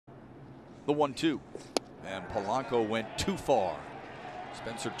The 1-2. And Polanco went too far.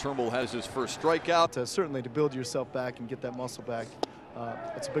 Spencer Turnbull has his first strikeout. Certainly to build yourself back and get that muscle back,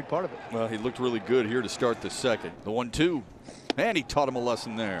 that's a big part of it. Well, he looked really good here to start the second. The 1-2. And he taught him a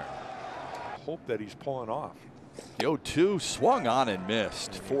lesson there. Hope that he's pulling off. The 0-2 swung on and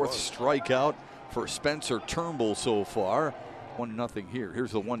missed. Fourth strikeout for Spencer Turnbull so far. 1-0 here.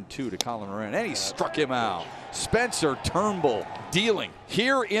 Here's the 1-2 to Colin Moran, and he struck him out. Spencer Turnbull dealing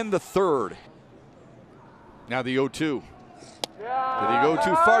here in the third. Now the 0-2. Did he go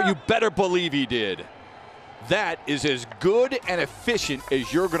too far? You better believe he did. That is as good and efficient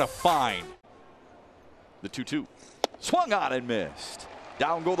as you're going to find. The 2-2. Swung on and missed.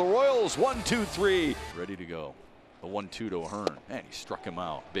 Down go the Royals. 1-2-3. Ready to go. The 1-2 to Ahern. And he struck him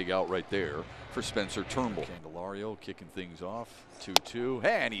out. Big out right there for Spencer Turnbull. Candelario kicking things off. 2-2.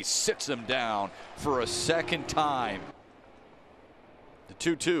 And he sits him down for a second time. The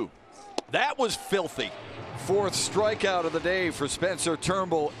 2-2. That was filthy. Fourth strikeout of the day for Spencer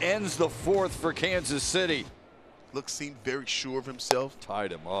Turnbull. Ends the fourth for Kansas City. Seemed very sure of himself.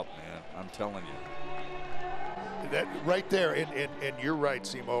 Tied him up, man. I'm telling you. That right there, and you're right,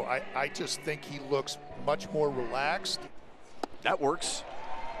 Simo. I just think he looks much more relaxed. That works.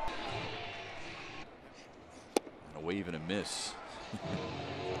 And a wave and a miss.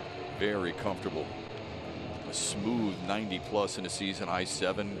 Very comfortable. A smooth 90+ in a season high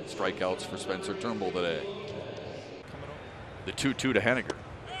 7 strikeouts for Spencer Turnbull today. The 2-2 to Henniger.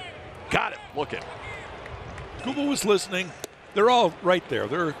 Got it. Look at. Google was listening. They're all right there.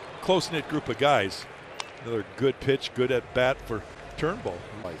 They're a close-knit group of guys. Another good pitch, good at bat for Turnbull.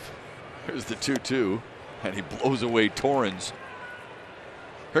 Here's the 2-2, and he blows away Torrens.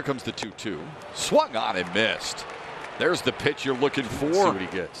 Here comes the 2-2. Swung on and missed. There's the pitch you're looking for. Let's see what he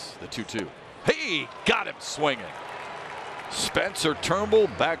gets. The 2-2. He got him swinging. Spencer Turnbull,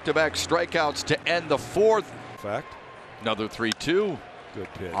 back-to-back strikeouts to end the fourth. Fact. Another 3-2. Good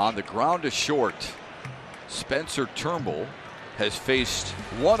pitch. On the ground to short. Spencer Turnbull has faced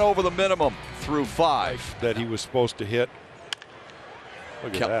one over the minimum through 5. That he was supposed to hit.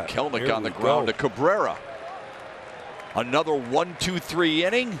 Look at that. Kelnick on the ground to Cabrera. Another 1-2-3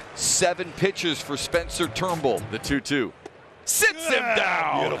 inning. 7 pitches for Spencer Turnbull. The 2-2. Sits him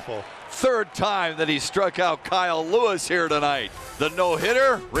down. Beautiful. Third time that he struck out Kyle Lewis here tonight. The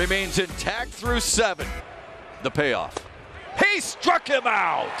no-hitter remains intact through 7. The payoff. He struck him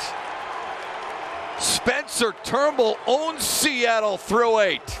out. Spencer Turnbull owns Seattle through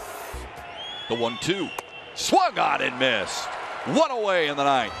 8. The 1-2. Swung on and missed. 1 away in the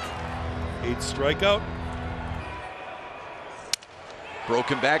 9th. 8th strikeout.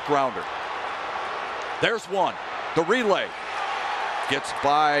 Broken back grounder. There's one. The relay. Gets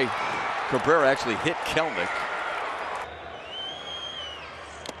by Cabrera. Actually hit Kelnick.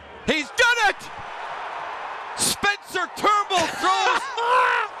 He's done it! Spencer Turnbull throws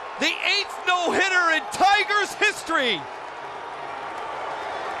the 8th no-hitter in Tigers history.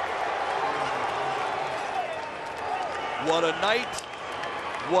 What a night.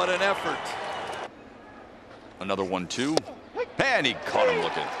 What an effort. Another 1-2. And he caught him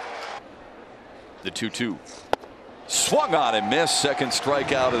looking. The 2-2. Swung on and missed. Second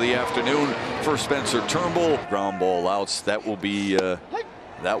strikeout of the afternoon for Spencer Turnbull. Ground ball outs. That will be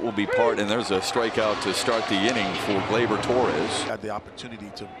part. And there's a strikeout to start the inning for Gleyber Torres. Had the opportunity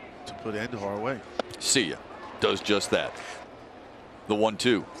to put an end to our way. See ya. Does just that. The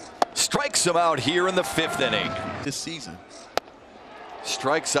 1-2. Strikes him out here in the 5th inning. This season.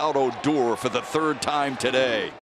 Strikes out Odor for the 3rd time today.